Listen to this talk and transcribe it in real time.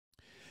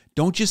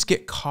don't just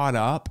get caught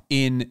up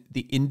in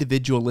the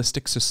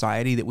individualistic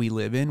society that we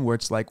live in, where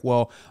it's like,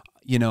 well,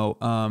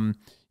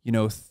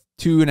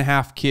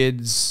 2.5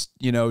 kids,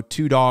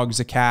 2 dogs,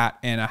 a cat,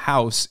 and a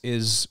house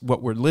is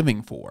what we're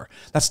living for.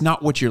 That's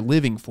not what you're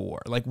living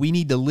for. Like, we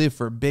need to live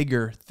for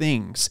bigger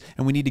things,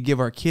 and we need to give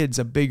our kids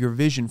a bigger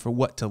vision for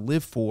what to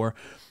live for.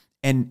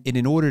 And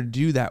in order to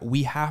do that,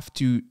 we have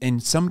to, in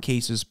some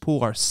cases,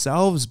 pull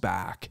ourselves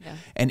back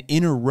and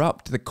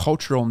interrupt the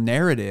cultural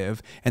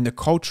narrative and the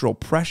cultural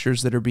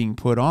pressures that are being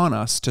put on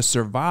us to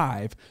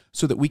survive,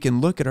 so that we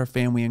can look at our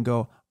family and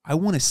go, I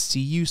want to see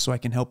you so I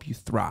can help you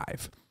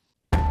thrive.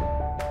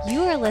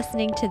 You are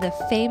listening to the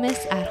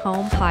Famous at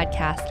Home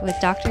podcast with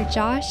Dr.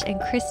 Josh and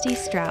Christy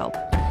Straub.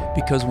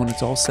 Because when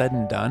it's all said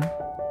and done,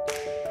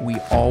 we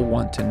all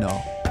want to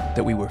know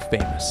that we were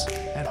famous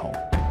at home.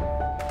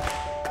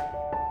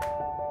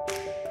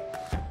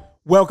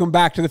 Welcome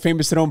back to the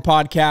Famous at Home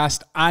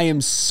podcast. I am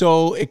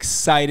so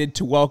excited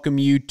to welcome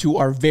you to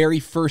our very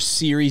first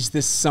series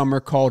this summer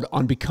called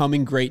On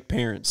Becoming Great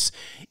Parents.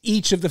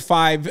 Each of the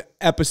 5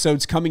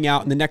 episodes coming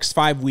out in the next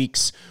 5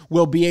 weeks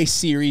will be a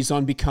series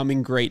on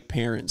becoming great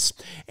parents.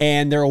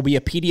 And there will be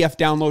a PDF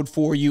download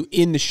for you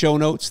in the show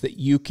notes that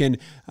you can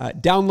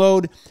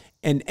download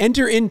and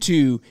enter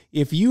into.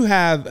 If you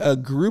have a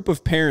group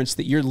of parents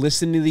that you're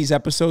listening to these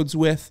episodes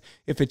with,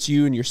 if it's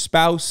you and your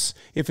spouse,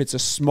 if it's a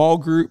small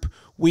group,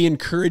 we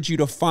encourage you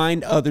to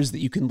find others that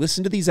you can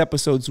listen to these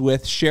episodes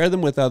with, share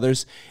them with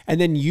others,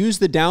 and then use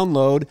the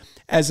download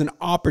as an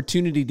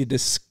opportunity to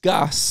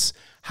discuss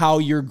how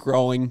you're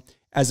growing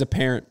as a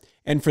parent.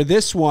 And for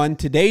this one,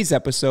 today's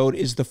episode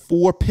is the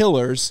 4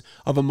 pillars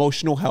of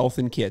emotional health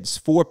in kids.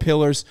 4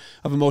 pillars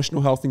of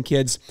emotional health in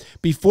kids.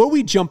 Before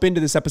we jump into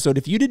this episode,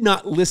 if you did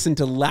not listen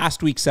to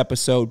last week's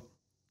episode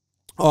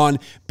on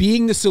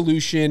being the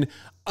solution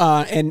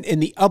and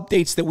the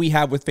updates that we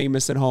have with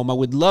Famous at Home, I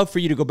would love for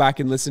you to go back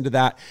and listen to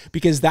that,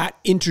 because that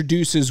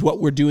introduces what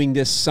we're doing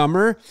this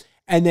summer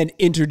and then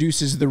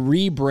introduces the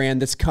rebrand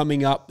that's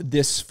coming up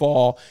this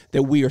fall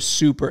that we are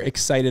super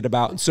excited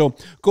about. And so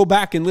go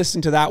back and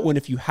listen to that one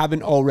if you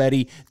haven't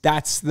already.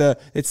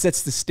 It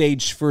sets the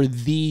stage for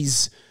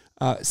these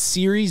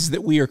series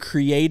that we are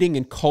creating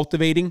and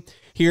cultivating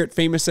here at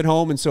Famous at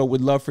Home. And so I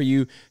would love for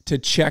you to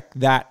check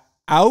that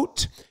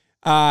out.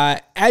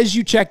 As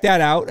you check that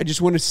out, I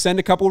just want to send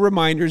a couple of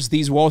reminders.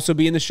 These will also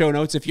be in the show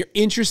notes. If you're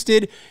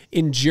interested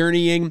in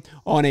journeying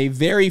on a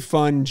very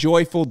fun,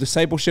 joyful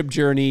discipleship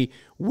journey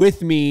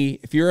with me,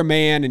 if you're a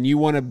man and you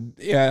want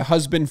a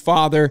husband,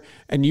 father,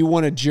 and you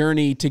want to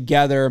journey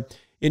together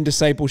in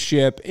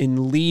discipleship,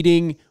 in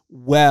leading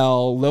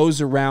well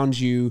those around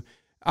you,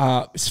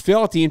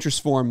 fill out the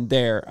interest form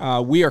there.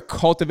 We are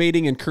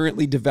cultivating and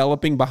currently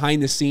developing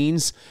behind the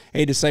scenes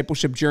a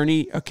discipleship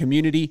journey, a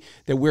community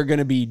that we're going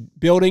to be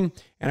building.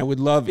 And I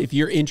would love, if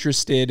you're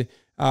interested,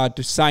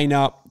 to sign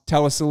up.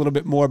 Tell us a little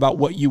bit more about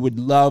what you would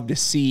love to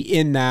see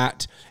in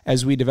that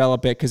as we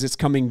develop it, because it's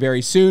coming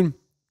very soon.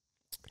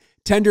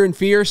 Tender and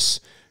Fierce,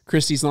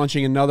 Christy's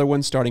launching another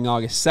one starting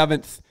August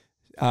 7th.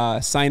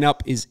 Sign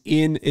up is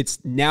in.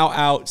 It's now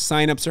out.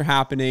 Signups are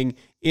happening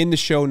in the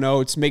show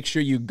notes. Make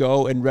sure you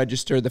go and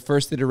register. The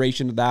first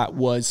iteration of that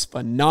was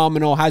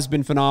phenomenal, has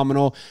been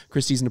phenomenal.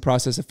 Christy's in the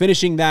process of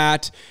finishing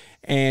that,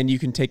 and you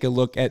can take a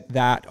look at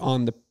that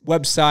on the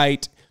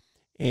website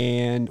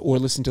or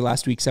listen to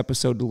last week's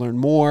episode to learn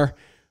more.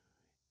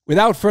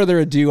 Without further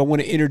ado, I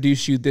want to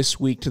introduce you this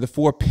week to the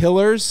 4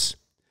 pillars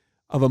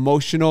of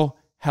emotional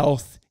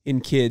health in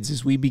kids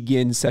as we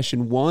begin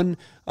session 1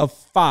 of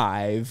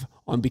 5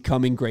 on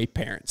becoming great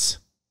parents.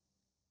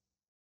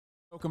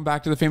 Welcome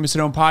back to the Famous at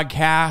Home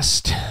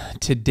podcast.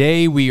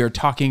 Today we are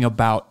talking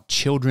about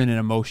children and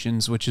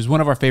emotions, which is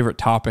one of our favorite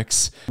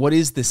topics. What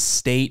is the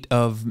state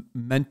of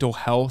mental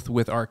health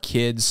with our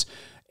kids,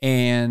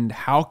 and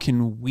how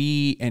can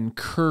we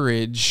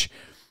encourage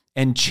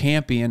and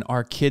champion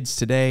our kids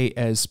today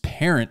as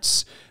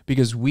parents?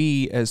 Because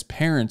we as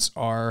parents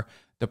are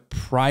the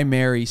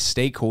primary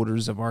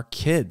stakeholders of our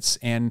kids.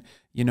 And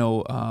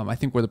I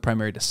think we're the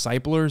primary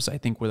disciplers. I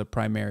think we're the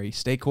primary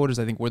stakeholders.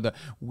 I think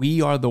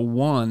we are the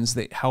ones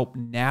that help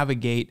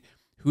navigate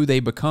who they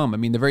become. I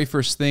mean, the very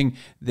first thing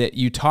that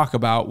you talk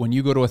about when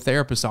you go to a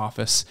therapist's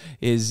office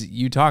is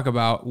you talk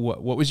about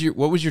what was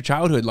your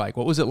childhood like?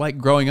 What was it like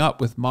growing up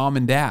with mom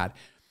and dad?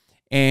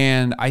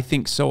 And I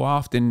think so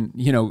often,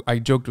 I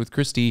joked with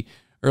Christy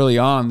early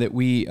on that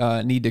we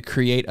need to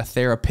create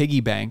a piggy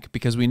bank,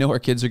 because we know our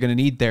kids are going to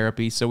need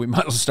therapy. So we might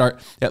as well start.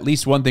 At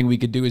least one thing we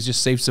could do is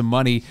just save some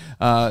money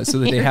so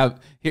that they have,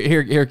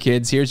 here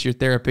kids, here's your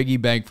piggy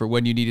bank for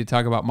when you need to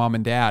talk about mom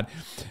and dad.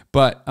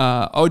 But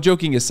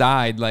joking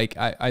aside, like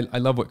I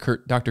love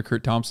what Dr.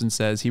 Kurt Thompson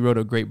says. He wrote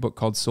a great book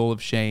called Soul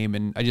of Shame,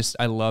 and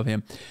I love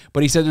him.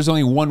 But he said there's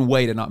only one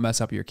way to not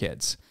mess up your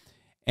kids.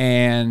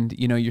 And,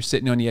 you're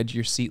sitting on the edge of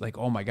your seat like,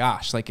 oh my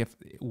gosh, like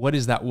what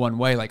is that one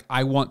way? Like,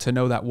 I want to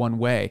know that one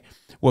way.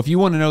 Well, if you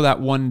want to know that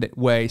one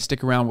way,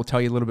 stick around. We'll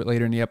tell you a little bit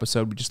later in the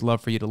episode. We'd just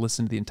love for you to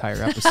listen to the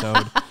entire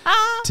episode.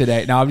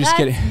 today. No, I'm just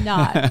That's kidding.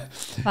 not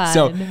fun.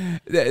 So,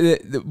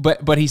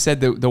 but he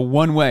said the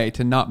one way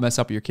to not mess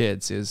up your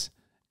kids is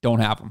don't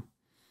have them.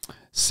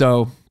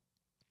 So,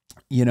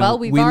 we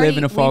live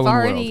in a fallen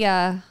world. We've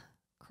already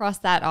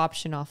crossed that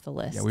option off the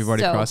list. Yeah, we've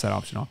already crossed that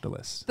option off the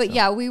list. But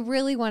yeah, we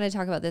really want to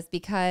talk about this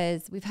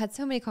because we've had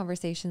so many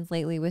conversations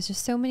lately with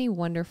just so many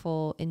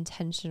wonderful,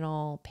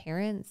 intentional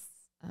parents,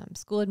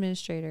 school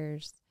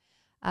administrators,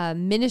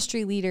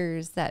 ministry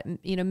leaders that,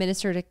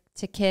 minister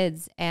to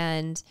kids.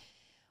 And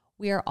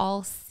we are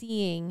all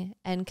seeing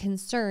and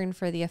concerned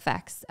for the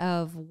effects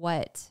of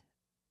what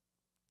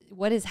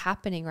is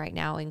happening right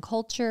now in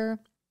culture,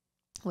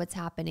 what's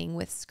happening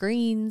with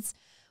screens,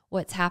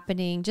 what's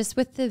happening just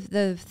with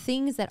the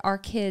things that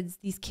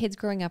these kids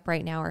growing up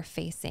right now are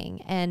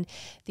facing and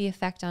the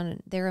effect on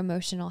their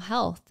emotional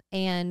health.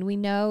 And we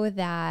know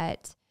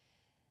that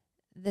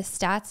the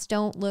stats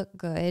don't look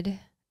good.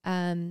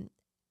 And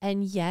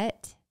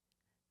yet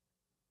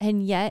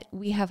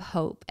we have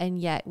hope, and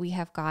yet we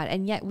have God,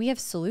 and yet we have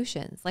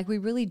solutions. Like we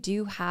really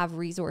do have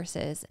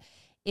resources.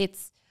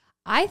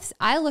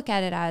 I look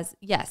at it as,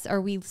 yes,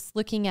 are we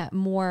looking at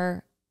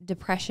more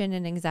depression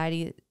and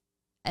anxiety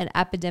and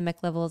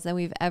epidemic levels than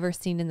we've ever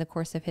seen in the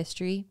course of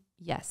history?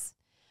 Yes.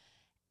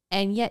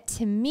 And yet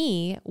to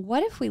me,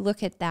 what if we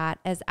look at that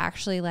as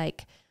actually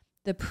like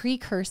the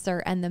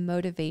precursor and the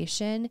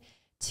motivation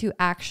to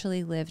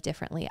actually live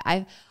differently?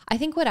 I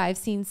think what I've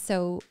seen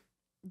so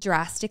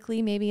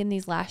drastically maybe in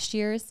these last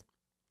years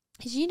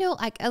is,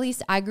 like at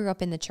least I grew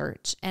up in the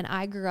church, and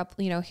I grew up,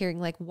 hearing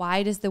like,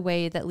 wide is the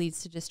way that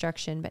leads to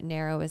destruction, but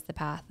narrow is the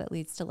path that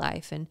leads to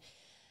life.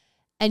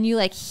 And you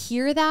like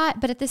hear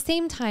that, but at the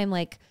same time,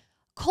 like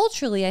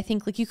culturally, I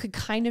think like you could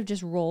kind of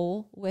just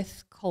roll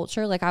with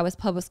culture. Like I was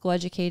public school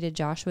educated,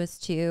 Josh was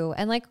too.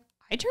 And like,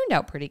 I turned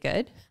out pretty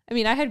good. I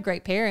mean, I had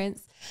great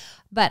parents,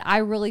 but I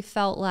really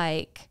felt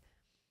like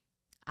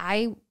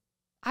I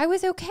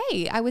was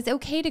okay. I was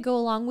okay to go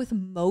along with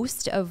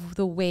most of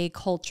the way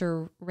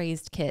culture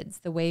raised kids,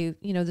 the way,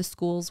 the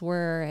schools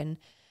were. And,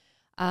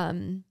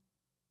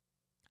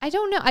 I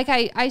don't know. Like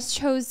I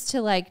chose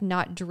to like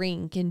not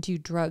drink and do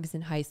drugs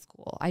in high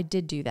school. I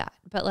did do that,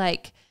 but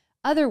like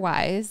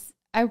otherwise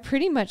I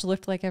pretty much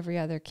looked like every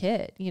other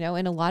kid, in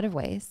a lot of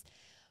ways.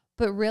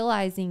 But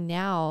realizing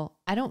now,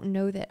 I don't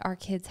know that our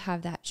kids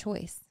have that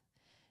choice.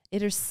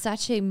 It is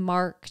such a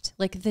marked,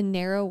 like the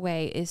narrow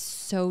way is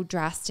so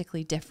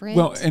drastically different.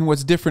 Well, and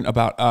what's different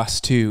about us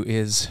too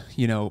is,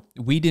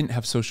 we didn't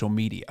have social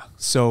media.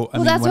 So,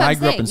 when I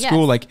grew up in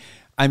school, like,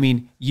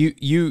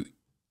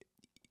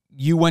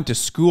 you went to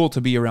school to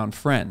be around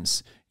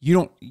friends.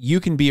 You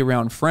can be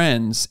around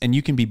friends and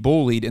you can be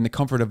bullied in the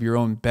comfort of your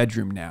own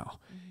bedroom now.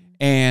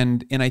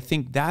 And I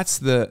think that's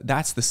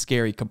the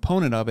scary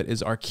component of it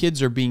is our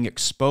kids are being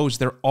exposed.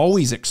 They're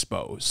always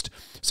exposed.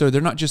 So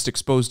they're not just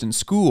exposed in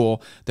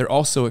school, they're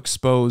also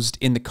exposed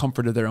in the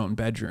comfort of their own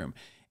bedroom.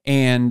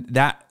 And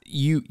that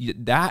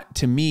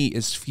to me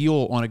is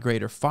fuel on a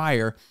greater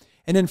fire.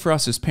 And then for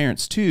us as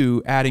parents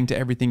too, adding to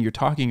everything you're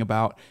talking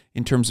about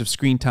in terms of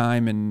screen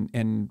time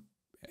and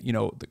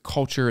the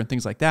culture and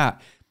things like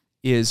that,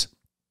 is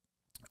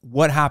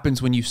what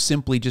happens when you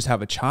simply just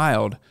have a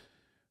child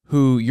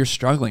who you're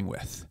struggling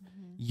with.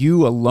 Mm-hmm.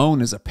 You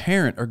alone as a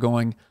parent are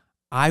going,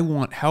 I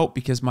want help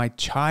because my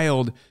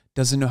child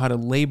doesn't know how to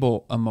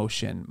label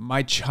emotion.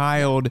 My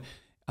child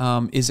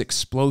is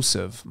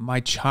explosive. My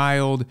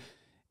child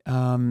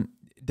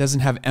doesn't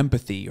have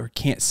empathy or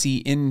can't see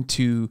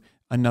into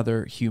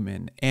another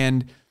human.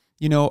 And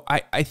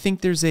I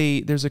think there's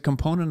a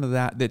component of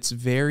that that's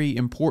very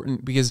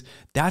important because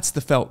that's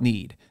the felt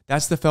need.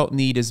 That's the felt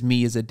need as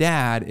me as a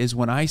dad is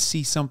when I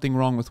see something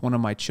wrong with one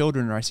of my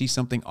children or I see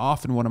something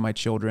off in one of my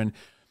children,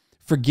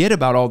 forget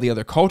about all the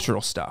other cultural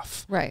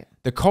stuff. Right.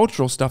 The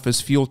cultural stuff is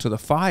fuel to the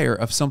fire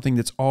of something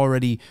that's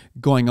already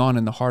going on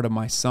in the heart of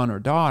my son or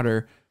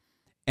daughter.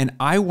 And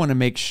I want to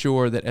make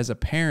sure that as a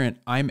parent,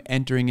 I'm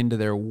entering into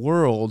their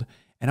world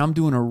and I'm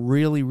doing a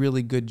really,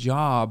 really good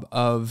job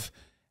of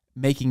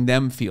making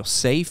them feel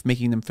safe,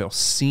 making them feel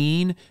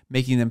seen,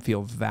 making them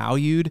feel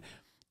valued.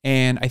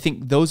 And I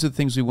think those are the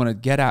things we want to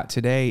get at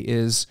today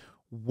is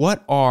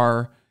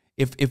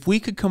if we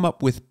could come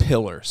up with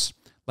pillars,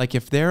 like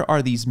if there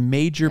are these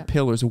major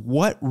pillars,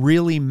 what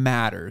really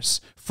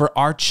matters for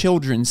our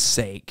children's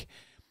sake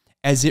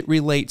as it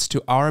relates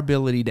to our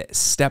ability to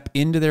step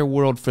into their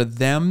world, for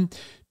them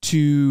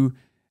to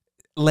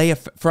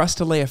for us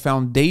to lay a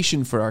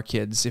foundation for our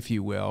kids, if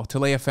you will, to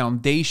lay a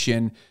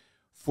foundation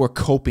for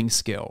coping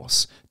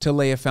skills, to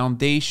lay a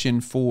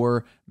foundation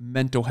for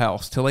mental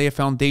health, to lay a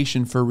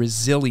foundation for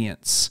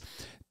resilience,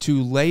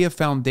 to lay a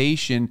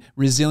foundation,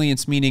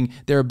 resilience meaning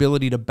their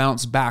ability to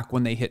bounce back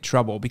when they hit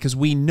trouble. Because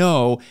we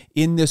know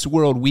in this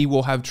world we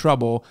will have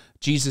trouble.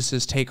 Jesus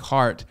says, take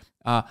heart,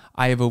 I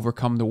have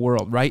overcome the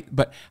world, right?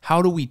 But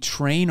how do we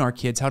train our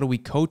kids? How do we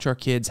coach our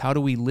kids? How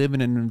do we live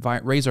in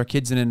raise our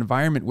kids in an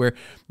environment where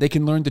they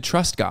can learn to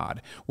trust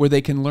God, where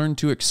they can learn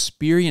to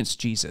experience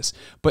Jesus?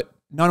 But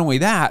not only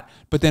that,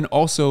 but then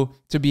also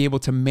to be able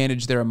to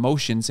manage their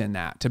emotions in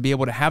that, to be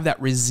able to have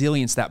that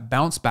resilience, that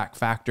bounce back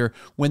factor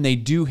when they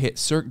do hit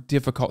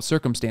difficult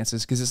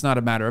circumstances, because it's not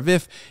a matter of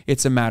if,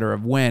 it's a matter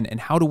of when.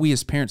 And how do we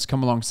as parents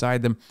come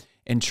alongside them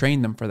and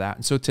train them for that?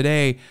 And so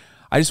today,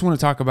 I just want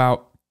to talk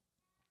about,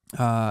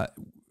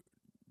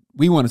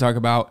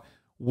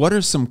 what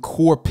are some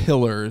core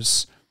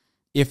pillars,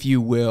 if you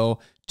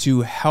will,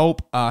 to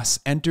help us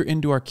enter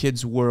into our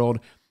kids' world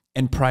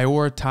and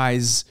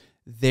prioritize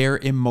their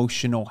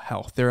emotional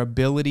health, their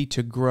ability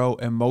to grow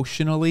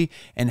emotionally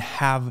and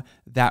have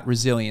that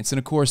resilience. And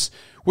of course,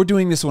 we're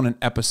doing this on an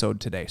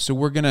episode today, so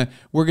we're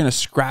gonna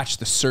scratch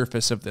the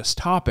surface of this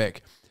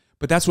topic.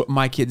 But that's what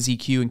My Kids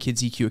EQ and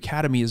Kids EQ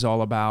Academy is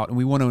all about, and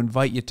we want to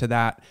invite you to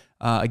that.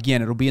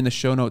 Again, it'll be in the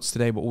show notes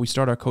today, but we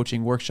start our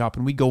coaching workshop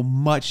and we go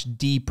much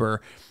deeper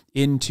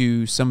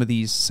into some of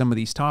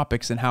these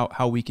topics and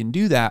how we can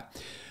do that.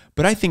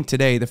 But I think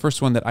today, the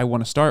first one that I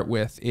want to start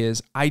with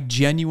is I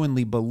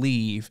genuinely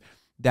believe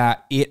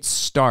that it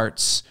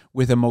starts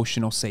with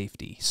emotional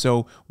safety.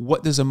 So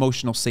what does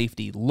emotional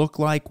safety look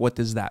like? What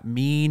does that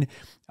mean?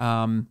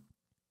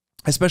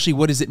 Especially,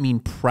 what does it mean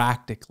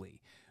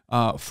practically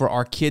for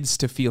our kids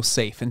to feel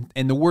safe?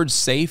 And the word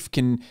safe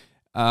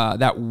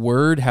that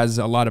word has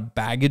a lot of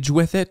baggage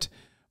with it.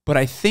 But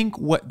I think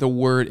what the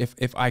word,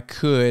 if I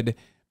could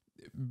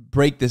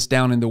break this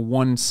down into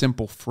one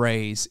simple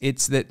phrase,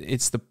 it's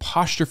the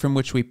posture from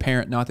which we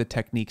parent, not the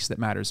techniques, that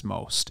matters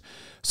most.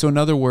 So in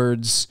other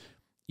words,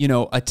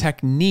 a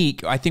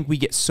technique, I think we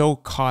get so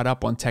caught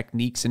up on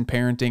techniques in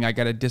parenting. I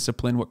got to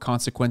discipline. What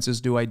consequences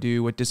do I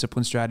do? What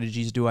discipline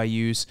strategies do I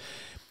use?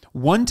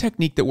 One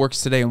technique that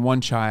works today on one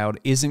child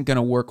isn't going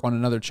to work on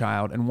another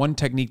child. And one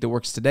technique that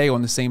works today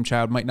on the same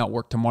child might not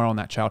work tomorrow on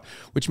that child,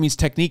 which means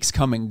techniques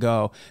come and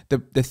go.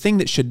 The thing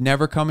that should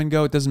never come and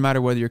go, it doesn't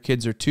matter whether your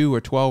kids are 2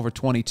 or 12 or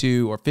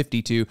 22 or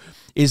 52,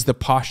 is the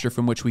posture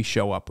from which we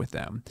show up with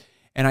them.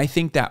 And I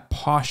think that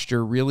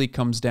posture really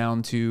comes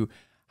down to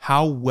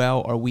how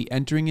well are we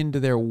entering into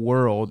their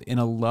world in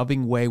a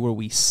loving way where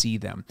we see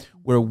them,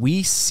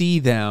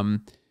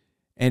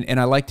 and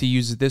I like to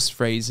use this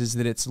phrase, is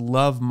that it's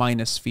love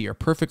minus fear.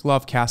 Perfect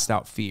love casts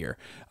out fear.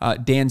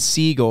 Dan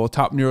Siegel,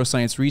 top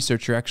neuroscience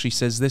researcher, actually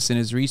says this in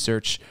his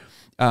research.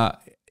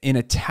 In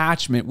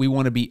attachment, we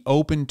want to be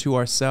open to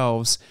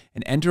ourselves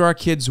and enter our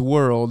kids'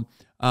 world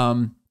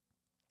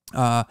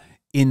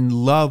in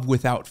love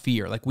without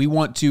fear. Like we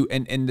want to,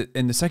 and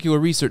the secular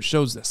research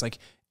shows this, like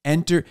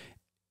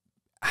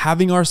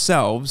having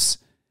ourselves,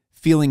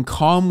 feeling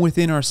calm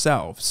within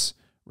ourselves,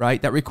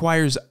 right? That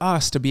requires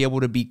us to be able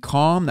to be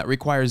calm. That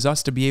requires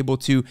us to be able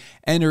to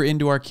enter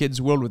into our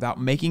kids' world without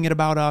making it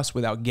about us,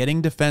 without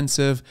getting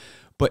defensive.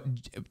 But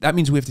that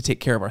means we have to take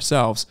care of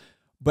ourselves.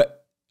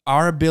 But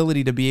our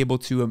ability to be able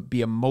to be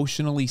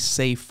emotionally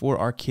safe for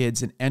our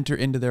kids and enter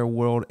into their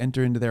world,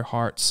 enter into their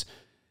hearts,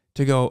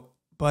 to go,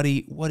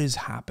 buddy, what is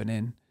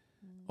happening?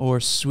 Or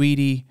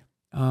sweetie,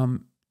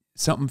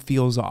 something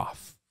feels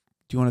off.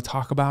 Do you want to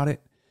talk about it?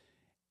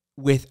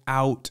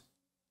 Without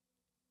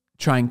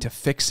trying to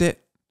fix it,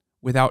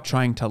 without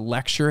trying to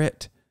lecture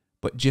it,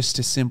 but just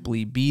to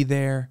simply be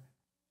there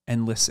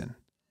and listen.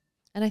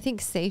 And I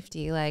think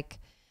safety, like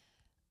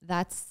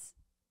that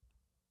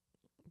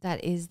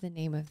is the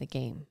name of the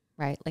game,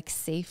 right? Like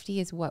safety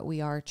is what we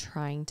are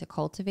trying to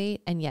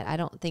cultivate. And yet I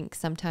don't think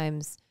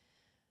sometimes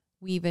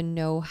we even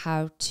know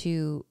how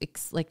to,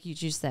 like you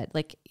just said,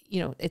 like,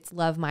 it's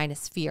love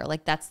minus fear.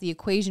 Like that's the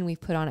equation we've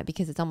put on it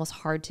because it's almost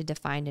hard to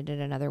define it in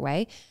another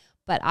way.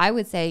 But I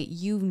would say,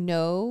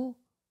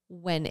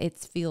 when it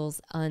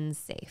feels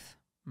unsafe.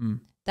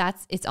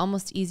 It's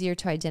almost easier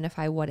to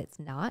identify what it's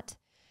not.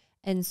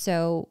 And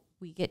so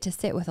we get to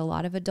sit with a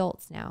lot of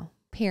adults now,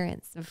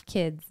 parents of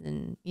kids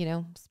and,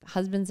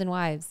 husbands and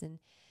wives. And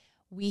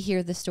we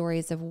hear the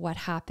stories of what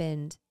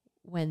happened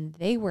when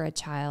they were a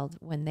child,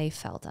 when they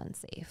felt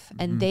unsafe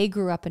and they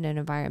grew up in an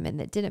environment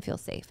that didn't feel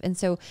safe. And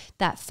so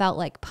that felt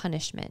like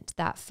punishment,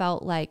 that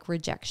felt like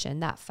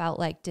rejection, that felt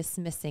like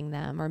dismissing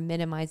them or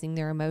minimizing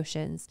their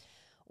emotions.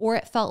 Or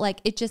it felt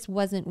like it just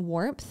wasn't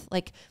warmth.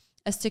 Like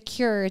a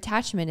secure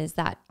attachment is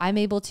that I'm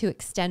able to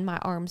extend my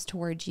arms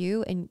towards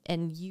you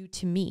and you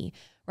to me,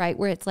 right?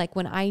 Where it's like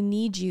when I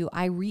need you,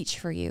 I reach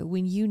for you.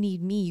 When you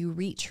need me, you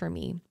reach for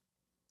me.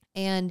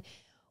 And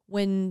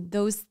when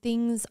those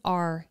things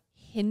are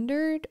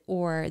hindered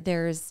or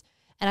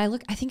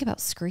I think about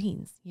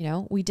screens,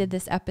 we did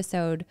this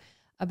episode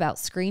about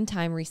screen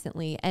time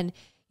recently. And,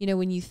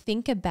 when you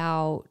think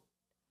about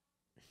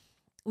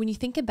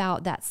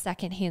that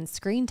secondhand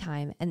screen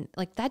time, and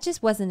like that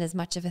just wasn't as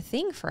much of a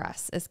thing for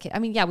us as kids. I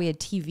mean, yeah, we had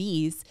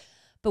TVs,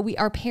 but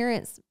our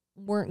parents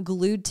weren't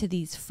glued to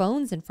these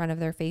phones in front of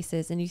their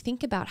faces. And you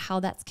think about how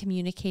that's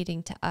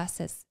communicating to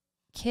us as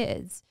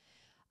kids,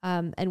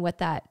 and what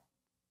that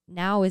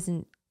now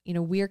isn't,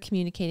 we're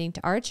communicating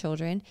to our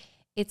children.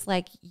 It's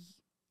like,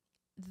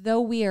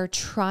 though we are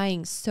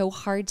trying so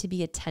hard to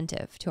be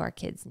attentive to our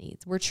kids'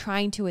 needs, we're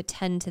trying to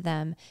attend to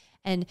them.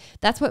 And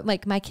that's what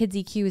like My Kids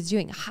EQ is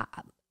doing.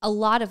 a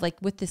lot of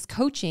like with this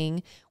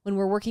coaching, when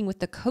we're working with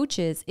the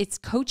coaches, it's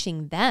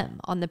coaching them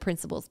on the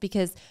principles,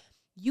 because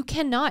you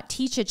cannot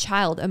teach a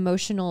child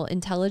emotional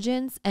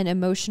intelligence and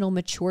emotional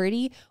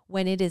maturity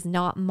when it is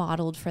not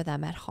modeled for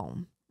them at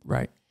home.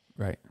 Right.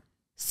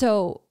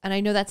 So, and I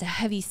know that's a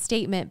heavy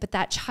statement, but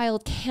that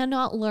child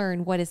cannot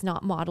learn what is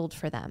not modeled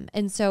for them.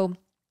 And so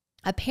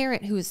a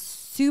parent who is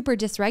super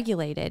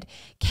dysregulated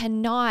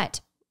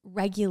cannot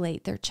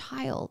regulate their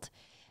child.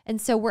 And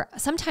so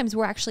sometimes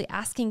we're actually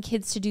asking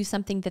kids to do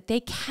something that they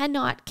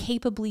cannot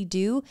capably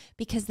do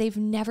because they've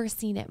never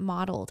seen it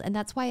modeled. And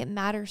that's why it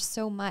matters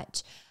so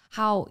much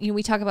how,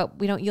 we talk about,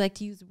 you like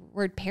to use the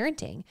word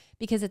parenting,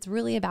 because it's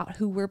really about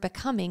who we're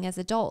becoming as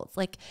adults.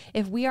 Like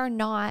if we are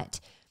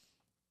not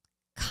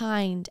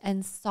kind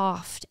and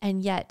soft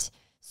and yet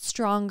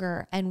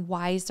stronger and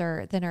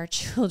wiser than our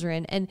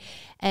children,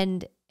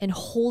 and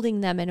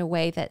holding them in a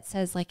way that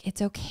says like,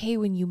 it's okay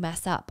when you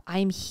mess up,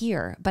 I'm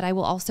here, but I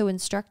will also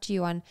instruct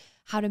you on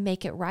how to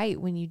make it right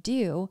when you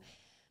do.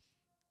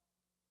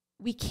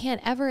 We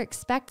can't ever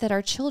expect that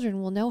our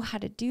children will know how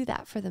to do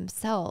that for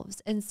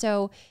themselves. And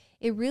so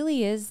it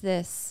really is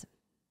this,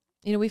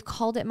 we've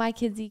called it My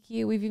Kids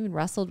EQ. We've even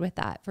wrestled with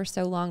that for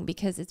so long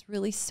because it's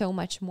really so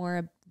much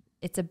more.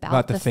 It's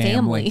about the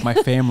family. My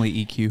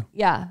family EQ.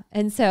 Yeah.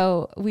 And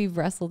so we've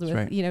wrestled with,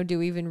 right. Do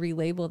we even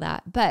relabel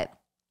that? But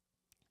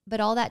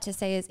all that to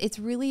say is it's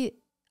really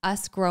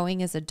us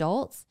growing as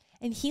adults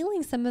and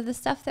healing some of the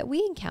stuff that we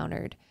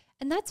encountered.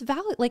 And that's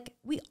valid. Like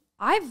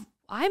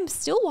I'm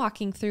still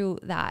walking through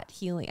that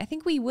healing. I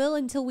think we will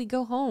until we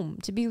go home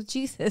to be with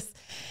Jesus.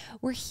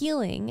 We're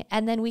healing,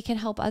 and then we can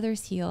help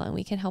others heal, and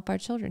we can help our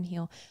children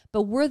heal.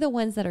 But we're the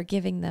ones that are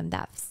giving them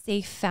that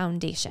safe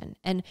foundation.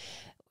 And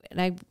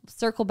I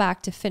circle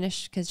back to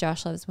finish, because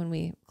Josh loves when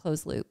we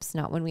close loops,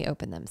 not when we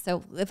open them.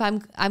 So if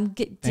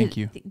Thank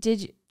you.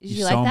 Did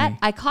you like that? Me.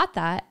 I caught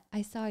that.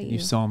 I saw you. You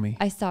saw me.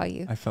 I saw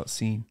you. I felt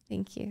seen.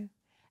 Thank you.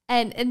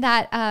 And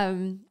that,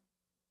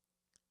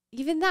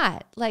 even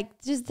that,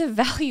 like just the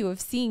value of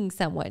seeing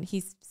someone,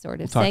 he's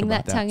sort of saying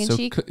that tongue in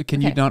cheek.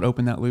 Can you not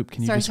open that loop?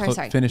 Can you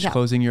finish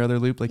closing your other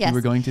loop like you were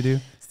going to do?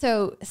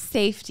 So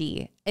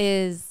safety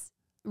is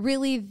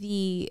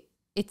really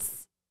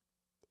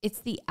it's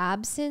the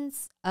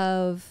absence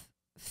of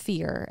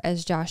fear,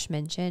 as Josh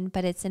mentioned,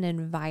 but it's an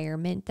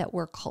environment that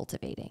we're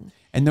cultivating.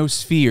 And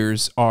those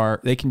fears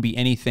they can be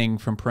anything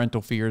from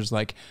parental fears,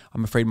 like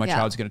I'm afraid my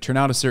child's going to turn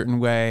out a certain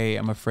way.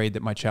 I'm afraid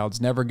that my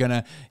child's never going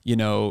to,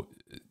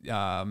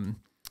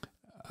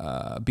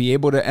 be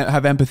able to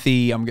have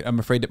empathy. I'm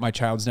afraid that my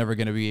child's never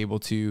going to be able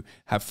to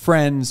have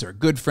friends or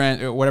good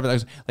friends or whatever.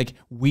 Like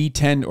we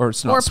tend, or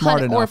it's not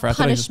smart enough. Or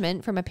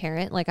punishment from a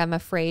parent. Like I'm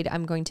afraid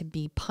I'm going to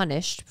be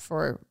punished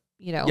for,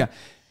 Yeah.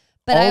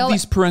 But all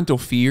these parental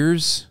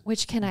fears,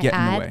 which can I get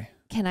add? in the way.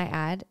 Can I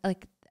add?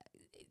 Like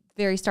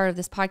very start of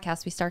this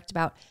podcast, we talked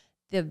about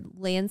the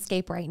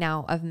landscape right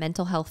now of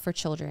mental health for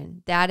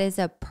children. That is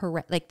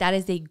that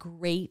is a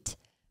great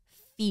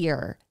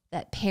fear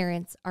that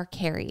parents are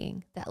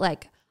carrying. That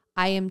like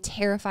I am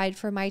terrified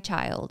for my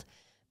child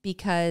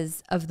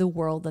because of the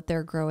world that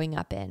they're growing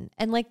up in.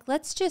 And like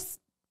let's just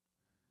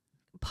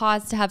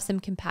pause to have some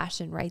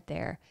compassion right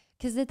there,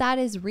 because that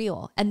is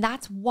real. And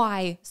that's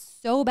why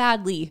so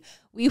badly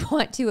we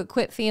want to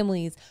equip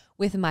families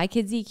with My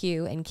Kids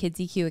EQ and Kids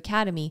EQ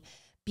Academy,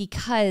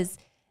 because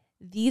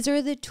these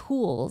are the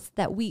tools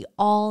that we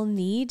all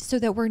need so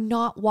that we're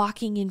not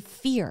walking in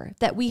fear,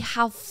 that we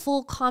have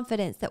full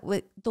confidence that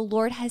the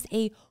Lord has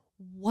a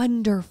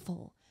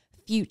wonderful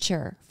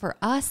future for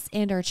us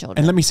and our children.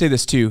 And let me say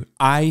this too.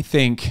 I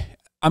think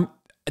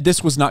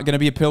this was not going to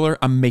be a pillar.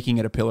 I'm making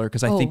it a pillar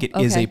because I think it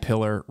is a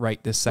pillar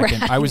right this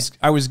second. Right.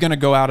 I was going to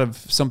go out of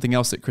something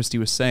else that Christy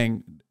was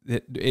saying,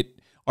 that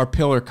our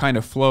pillar kind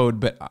of flowed,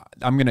 but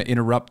I'm going to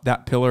interrupt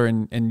that pillar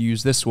and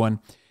use this one,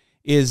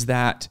 is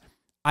that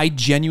I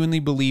genuinely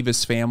believe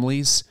as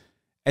families,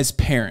 as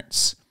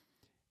parents,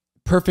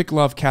 perfect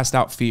love casts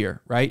out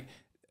fear, right?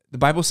 The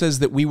Bible says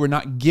that we were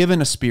not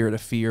given a spirit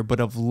of fear, but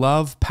of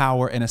love,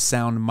 power, and a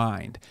sound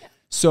mind. Yeah.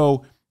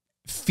 So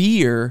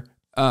fear,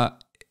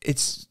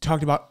 it's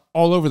talked about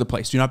all over the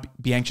place. Do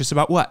not be anxious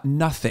about what?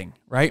 Nothing,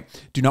 right?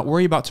 Do not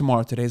worry about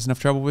tomorrow. Today has enough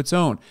trouble of its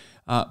own.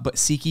 But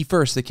seek ye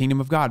first the kingdom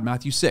of God,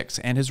 Matthew 6,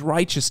 and his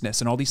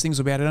righteousness, and all these things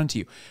will be added unto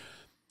you.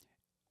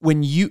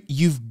 When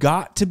you've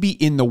got to be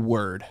in the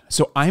Word.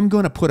 So I'm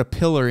going to put a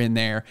pillar in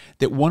there,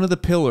 that one of the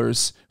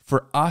pillars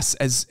for us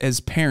as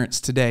parents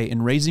today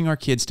in raising our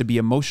kids to be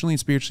emotionally and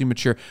spiritually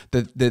mature,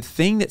 the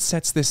thing that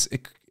sets this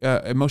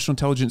emotional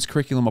intelligence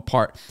curriculum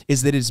apart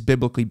is that it's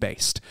biblically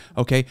based.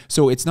 Okay,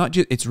 so it's not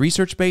just, it's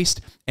research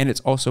based, and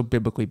it's also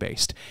biblically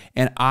based.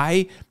 And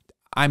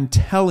I'm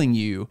telling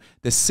you,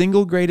 the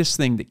single greatest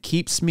thing that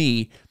keeps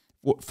me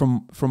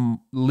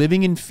from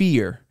living in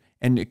fear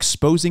and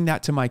exposing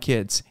that to my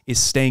kids is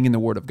staying in the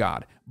Word of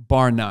God,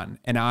 bar none.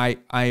 And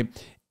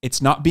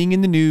It's not being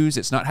in the news.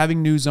 It's not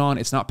having news on.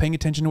 It's not paying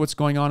attention to what's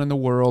going on in the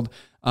world.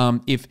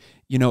 If,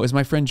 as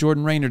my friend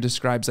Jordan Rayner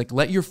describes, like,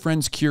 let your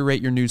friends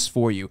curate your news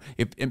for you.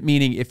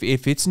 Meaning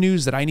if it's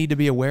news that I need to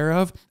be aware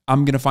of,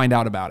 I'm going to find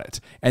out about it.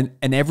 And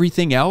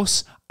everything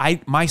else,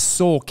 my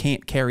soul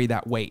can't carry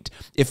that weight.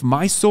 If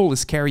my soul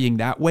is carrying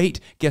that weight,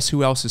 guess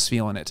who else is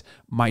feeling it?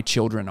 My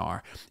children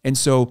are. And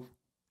so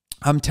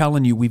I'm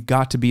telling you, we've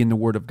got to be in the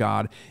Word of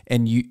God.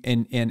 And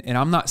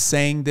I'm not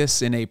saying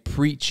this in a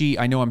preachy,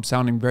 I know I'm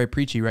sounding very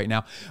preachy right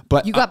now,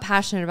 but you got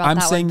passionate about I'm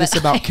that saying one, this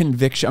about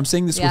conviction. I'm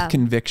saying this Yeah. with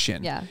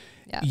conviction. Yeah.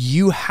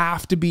 You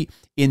have to be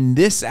in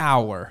this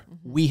hour.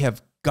 We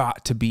have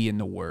got to be in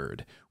the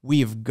Word.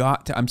 We have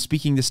got to, I'm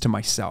speaking this to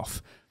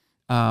myself.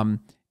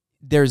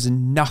 There's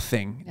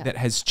nothing that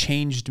has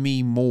changed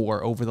me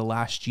more over the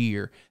last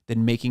year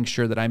than making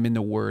sure that I'm in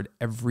the Word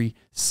every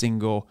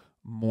single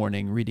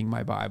morning, reading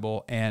my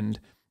Bible and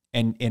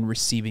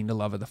receiving the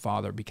love of the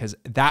Father, because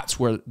that's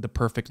where the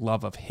perfect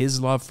love of His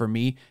love for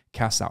me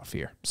casts out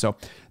fear. So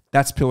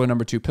that's pillar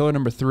number 2. Pillar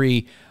number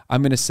 3,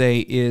 I'm going to say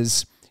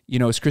is,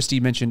 as Christy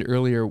mentioned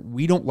earlier,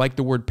 we don't like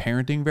the word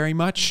parenting very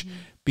much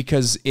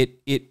because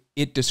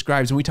it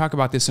describes, and we talk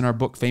about this in our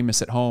book,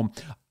 Famous at Home.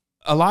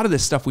 A lot of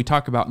this stuff we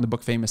talk about in the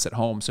book Famous at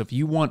Home. So if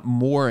you want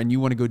more and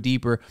you want to go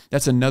deeper,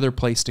 that's another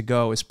place to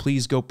go, is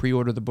please go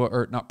pre-order the book,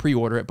 or not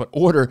pre-order it, but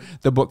order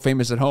the book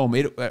Famous at Home.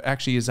 It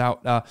actually is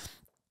out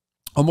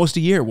almost a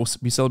year. We'll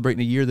be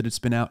celebrating a year that it's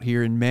been out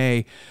here in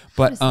May.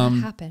 But How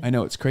does that happen? I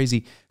know, it's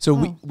crazy. So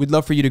we'd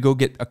love for you to go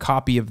get a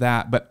copy of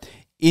that. But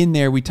in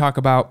there we talk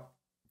about,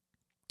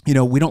 we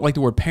don't like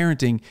the word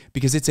parenting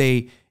because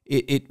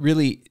it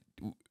really,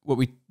 what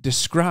we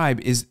describe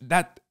is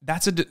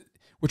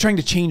we're trying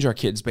to change our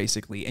kids,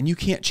 basically, and you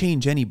can't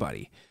change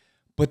anybody.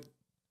 But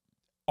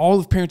all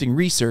of parenting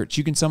research,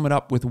 you can sum it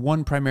up with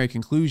one primary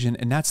conclusion,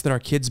 and that's that our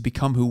kids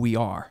become who we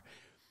are.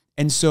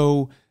 And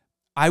so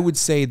I would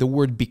say the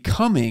word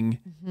becoming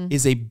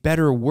is a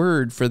better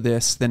word for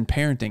this than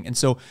parenting. And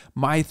so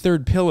my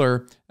third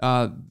pillar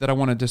that I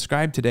want to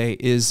describe today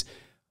is,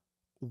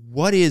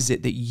 what is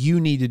it that you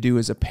need to do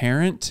as a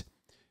parent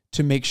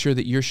to make sure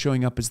that you're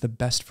showing up as the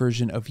best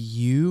version of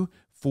you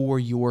for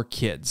your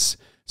kids?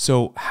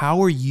 So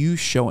how are you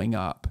showing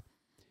up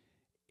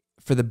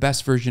for the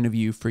best version of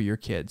you for your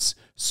kids,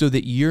 so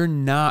that you're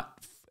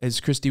not, as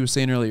Christy was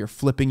saying earlier,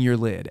 flipping your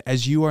lid,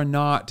 as you are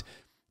not,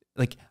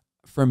 like,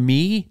 for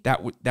me,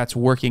 that's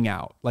working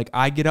out. Like,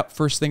 I get up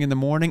first thing in the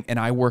morning and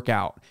I work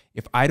out.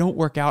 If I don't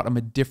work out, I'm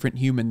a different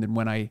human than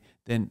when I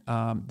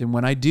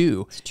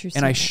do.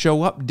 And I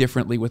show up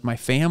differently with my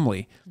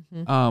family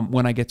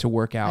when I get to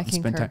work out and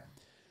spend time.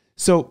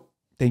 So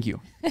thank you.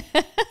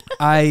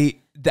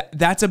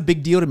 That's a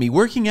big deal to me.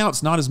 Working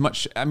out's not as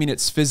much, I mean,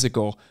 it's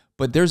physical,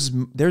 but there's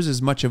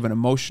as much of an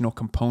emotional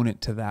component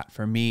to that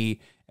for me,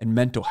 and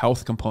mental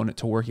health component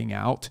to working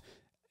out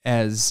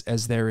as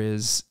there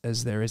is,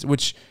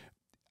 which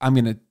I'm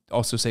going to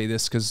also say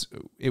this because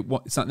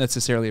it's not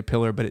necessarily a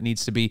pillar, but it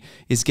needs to be,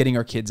 is getting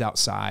our kids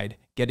outside,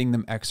 getting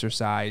them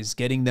exercise,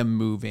 getting them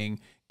moving,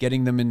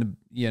 getting them in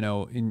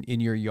the, in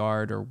your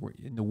yard or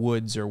in the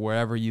woods or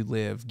wherever you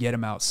live, get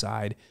them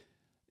outside.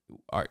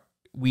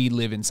 We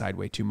live inside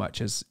way too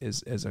much as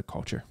a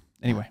culture.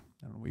 Anyway,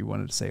 I don't know what you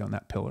wanted to say on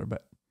that pillar,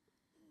 but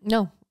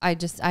no,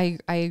 I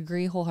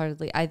agree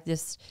wholeheartedly. I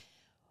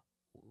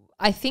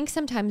think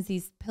sometimes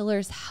these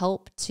pillars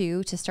help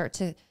to start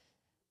to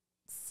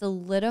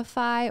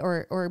solidify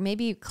or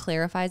maybe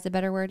clarify is a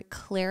better word,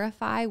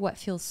 clarify what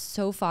feels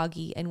so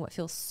foggy and what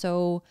feels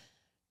so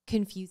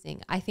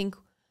confusing. I think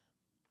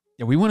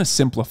we want to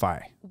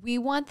simplify. We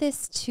want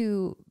this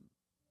to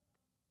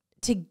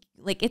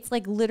like, it's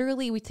like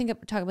literally we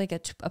talk like a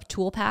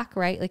tool pack,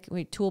 right?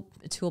 Like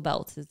tool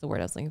belt is the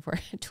word I was looking for.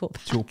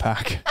 Tool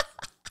pack.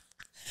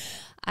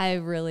 I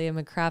really am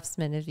a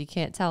craftsman, if you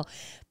can't tell,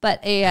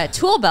 but a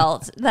tool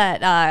belt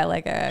that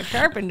like a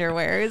carpenter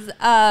wears,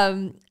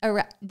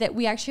 that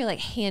we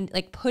actually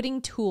like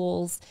putting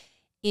tools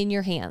in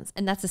your hands.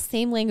 And that's the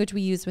same language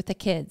we use with the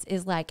kids,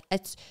 is like,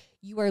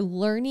 you are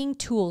learning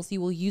tools.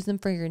 You will use them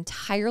for your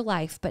entire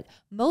life. But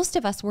most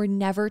of us were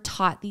never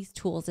taught these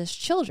tools as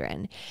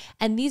children.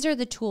 And these are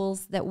the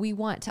tools that we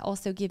want to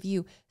also give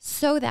you,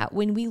 so that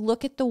when we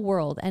look at the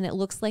world and it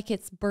looks like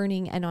it's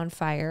burning and on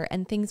fire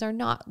and things are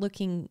not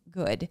looking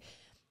good,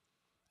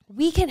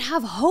 we can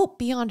have hope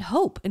beyond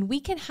hope, and we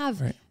can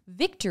have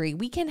victory.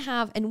 We can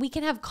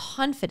have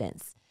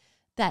confidence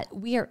that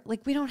we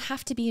don't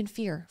have to be in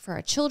fear for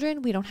our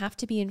children. We don't have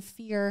to be in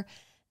fear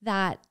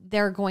that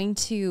we're going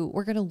to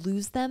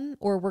lose them,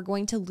 or we're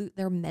going to lose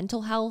their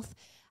mental health,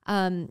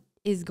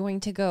 is going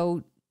to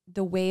go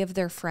the way of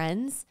their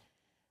friends.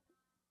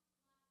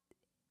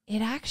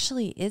 It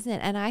actually isn't.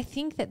 And I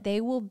think that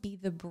they will be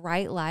the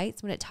bright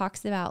lights when it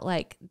talks about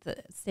like the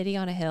city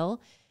on a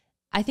hill.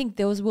 I think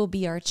those will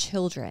be our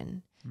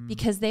children,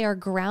 because they are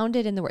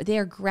grounded in the word. They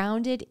are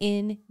grounded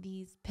in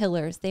these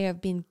pillars. They have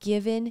been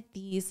given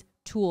these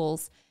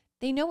tools.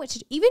 They know what to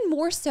do, even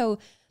more so.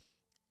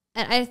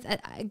 And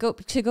I go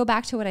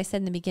back to what I said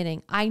in the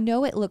beginning. I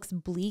know it looks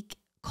bleak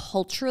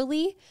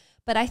culturally,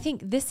 But I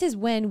think this is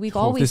when we've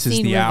Oh, always this is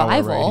seen the hour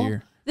revival. right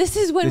here. This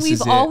is when This we've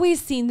is it.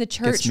 always seen the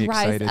church me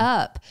rise excited.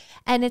 up.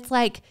 And it's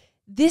like,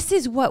 this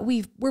is what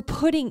we're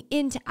putting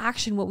into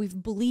action, what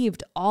we've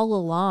believed all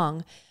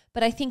along.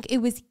 But I think it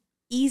was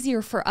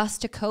easier for us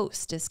to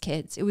coast as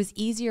kids. It was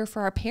easier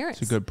for our parents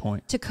That's a good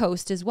point. to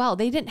coast as well.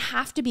 They didn't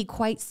have to be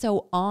quite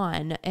so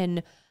on,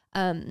 and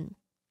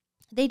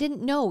they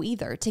didn't know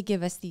either to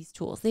give us these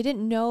tools. They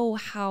didn't know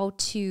how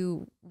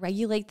to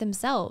regulate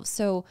themselves.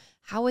 So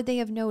how would they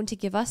have known to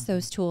give us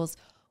those tools?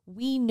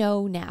 We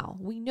know now.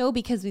 We know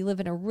because we live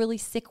in a really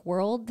sick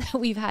world that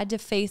we've had to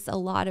face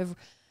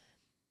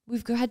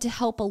we've had to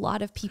help a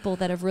lot of people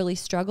that have really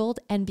struggled.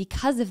 And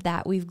because of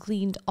that, we've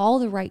gleaned all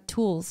the right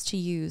tools to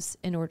use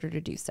in order to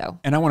do so.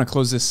 And I want to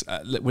close this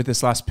with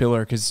this last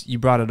pillar because you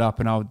brought it up,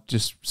 and I'll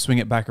just swing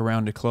it back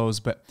around to close.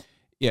 But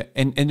yeah,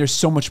 and there's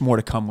so much more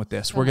to come with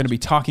this. We're going to be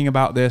talking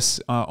about this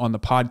on the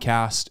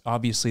podcast.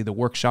 Obviously, the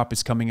workshop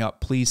is coming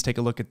up. Please take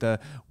a look at the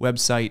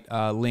website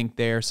link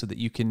there so that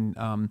you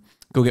can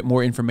go get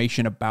more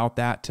information about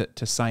that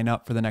to sign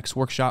up for the next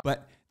workshop.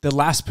 But the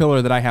last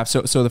pillar that I have,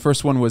 so the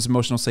first one was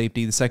emotional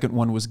safety. The second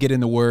one was get in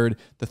the Word.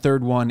 The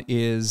third one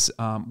is,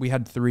 we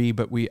had 3,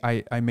 but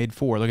I made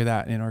 4. Look at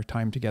that in our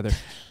time together.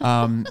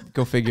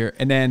 Go figure.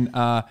 And then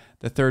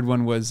the third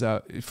one was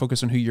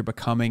focus on who you're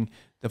becoming.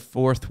 The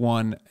fourth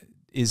one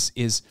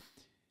is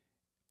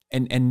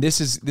and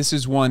this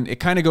is one, it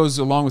kind of goes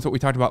along with what we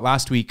talked about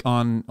last week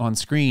on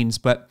screens,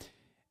 but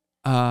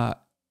I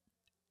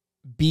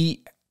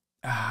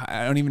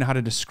don't even know how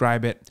to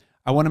describe it.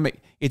 I want to make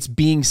it's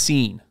being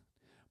seen.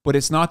 But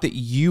it's not that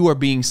you are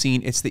being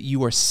seen, it's that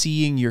you are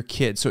seeing your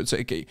kids. So it's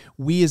like,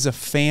 we as a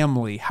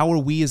family, how are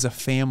we as a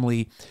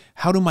family,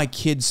 how do my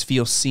kids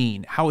feel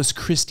seen? How does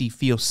Christy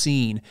feel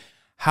seen?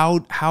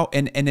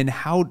 And then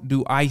how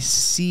do I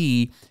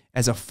see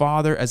as a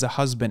father, as a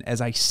husband, as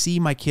I see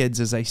my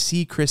kids, as I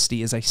see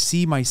Christy, as I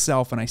see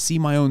myself and I see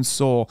my own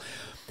soul,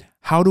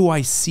 how do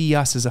I see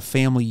us as a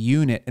family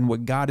unit and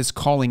what God is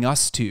calling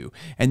us to?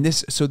 And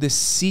this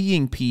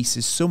seeing piece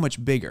is so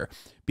much bigger.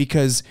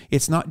 Because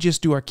it's not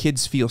just do our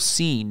kids feel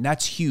seen.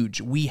 That's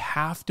huge. We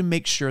have to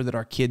make sure that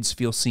our kids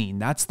feel seen.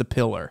 That's the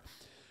pillar.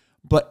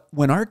 But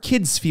when our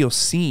kids feel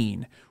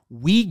seen,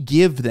 we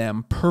give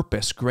them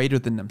purpose greater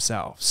than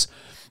themselves.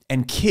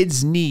 And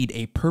kids need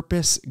a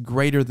purpose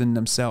greater than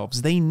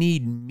themselves. They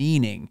need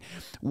meaning.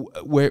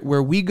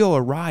 Where we go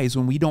awry is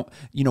when we don't,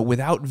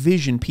 without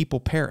vision, people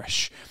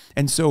perish.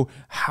 And so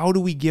how do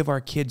we give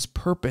our kids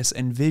purpose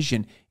and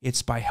vision?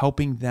 It's by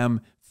helping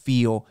them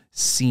feel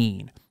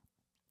seen.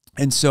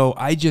 And so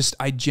I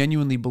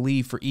genuinely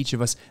believe for each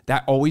of us,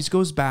 that always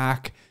goes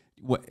back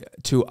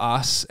to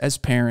us as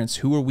parents.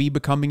 Who are we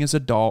becoming as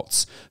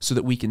adults so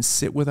that we can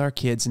sit with our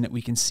kids and that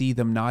we can see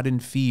them not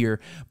in fear,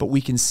 but we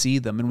can see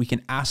them and we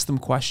can ask them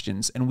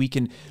questions and we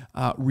can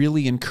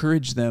really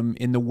encourage them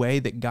in the way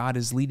that God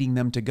is leading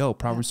them to go.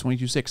 Proverbs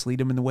 22:6, lead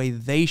them in the way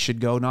they should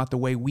go, not the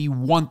way we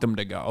want them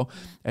to go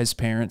as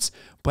parents.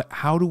 But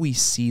how do we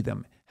see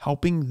them?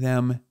 Helping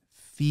them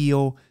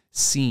feel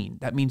seen.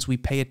 That means we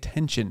pay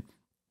attention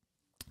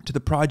to the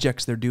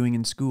projects they're doing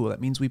in school. That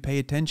means we pay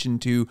attention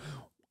to,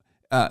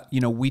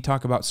 we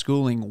talk about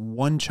schooling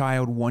one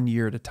child 1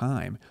 year at a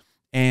time.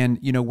 And,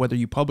 whether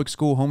you public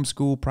school,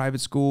 homeschool, private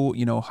school,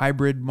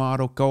 hybrid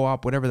model,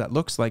 co-op, whatever that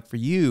looks like for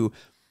you,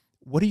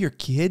 what do your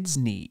kids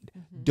need?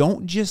 Mm-hmm.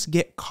 Don't just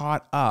get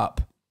caught up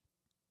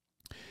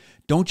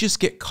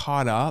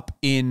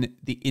in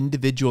the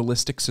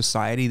individualistic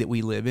society that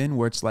we live in,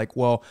 where it's like,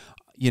 well,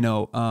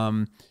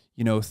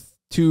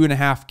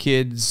 2.5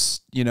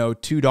 kids, 2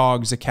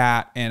 dogs, a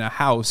cat, and a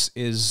house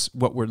is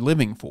what we're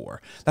living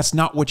for. That's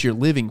not what you're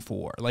living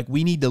for. Like,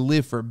 we need to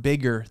live for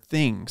bigger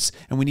things,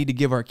 and we need to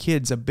give our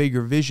kids a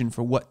bigger vision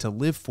for what to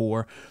live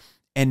for.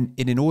 And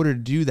in order to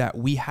do that,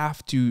 we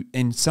have to,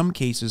 in some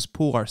cases,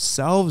 pull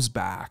ourselves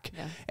back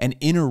and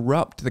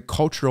interrupt the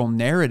cultural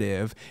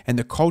narrative and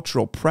the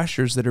cultural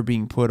pressures that are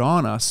being put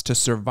on us to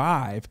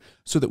survive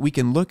so that we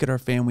can look at our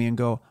family and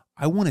go,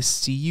 I want to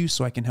see you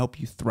so I can help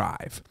you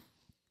thrive.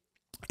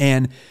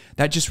 And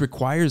that just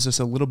requires us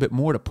a little bit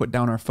more to put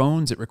down our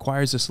phones. It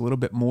requires us a little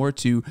bit more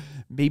to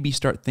maybe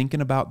start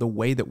thinking about the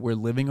way that we're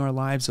living our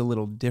lives a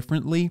little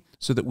differently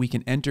so that we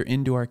can enter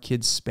into our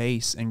kids'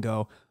 space and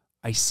go,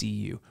 I see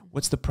you.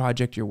 What's the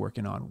project you're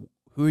working on?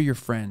 Who are your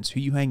friends? Who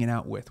are you hanging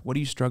out with? What are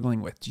you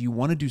struggling with? Do you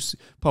want to do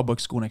public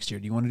school next year?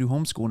 Do you want to do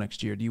homeschool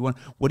next year?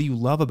 What do you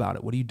love about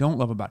it? What do you don't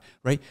love about it?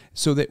 Right?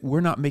 So that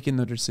we're not making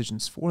the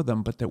decisions for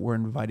them, but that we're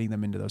inviting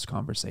them into those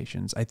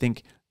conversations. I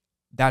think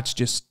that's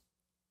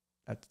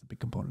the big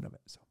component of it.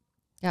 So,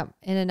 yeah.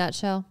 In a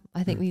nutshell,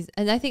 I think these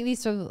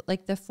are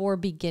like the 4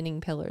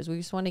 beginning pillars. We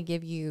just want to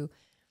give you.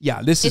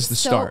 Yeah, this is the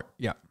start.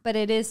 Yeah, but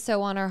it is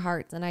so on our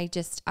hearts, and I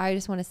just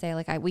want to say,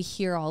 we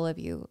hear all of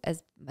you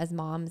as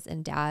moms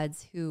and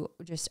dads who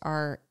just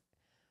are.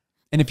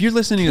 And if you're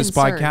listening concerned.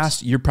 to this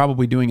podcast, you're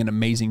probably doing an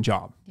amazing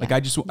job.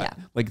 Yeah.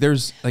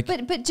 There's like,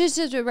 but just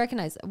to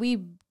recognize,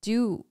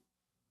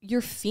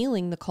 you're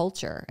feeling the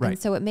culture. Right. And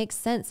so it makes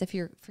sense if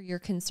you're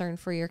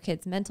concerned for your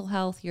kids' mental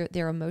health,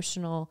 their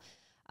emotional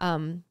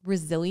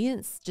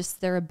resilience,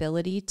 just their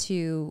ability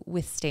to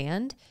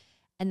withstand.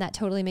 And that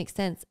totally makes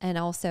sense. And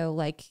also,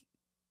 like,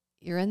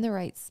 you're in the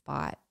right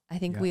spot. I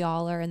think we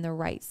all are in the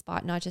right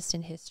spot, not just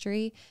in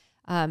history,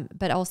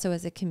 but also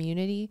as a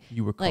community.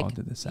 You were called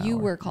to this hour. You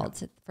were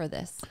called for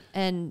this.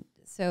 And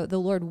so the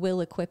Lord will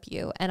equip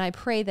you. And I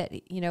pray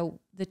that, you know,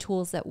 the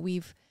tools that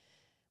we've,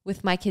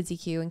 with my Kids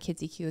EQ and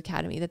Kids EQ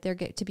Academy, that they're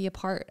get to be a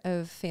part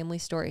of family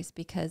stories,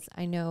 because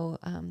I know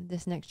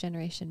this next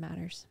generation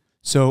matters.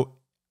 So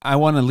I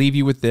want to leave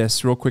you with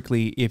this real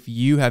quickly. If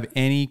you have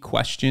any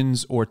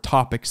questions or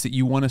topics that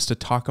you want us to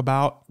talk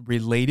about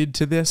related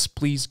to this,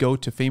 please go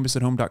to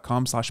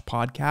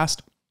famousathome.com/podcast.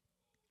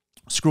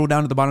 Scroll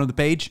down to the bottom of the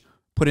page,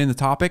 put in the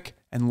topic,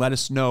 and let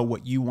us know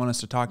what you want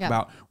us to talk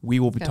about. We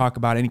will talk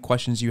about any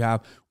questions you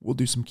have. We'll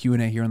do some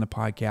Q&A here on the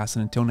podcast.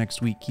 And until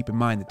next week, keep in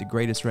mind that the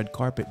greatest red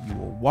carpet you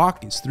will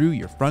walk is through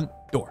your front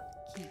door.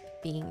 Keep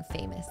being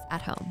famous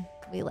at home.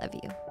 We love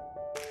you.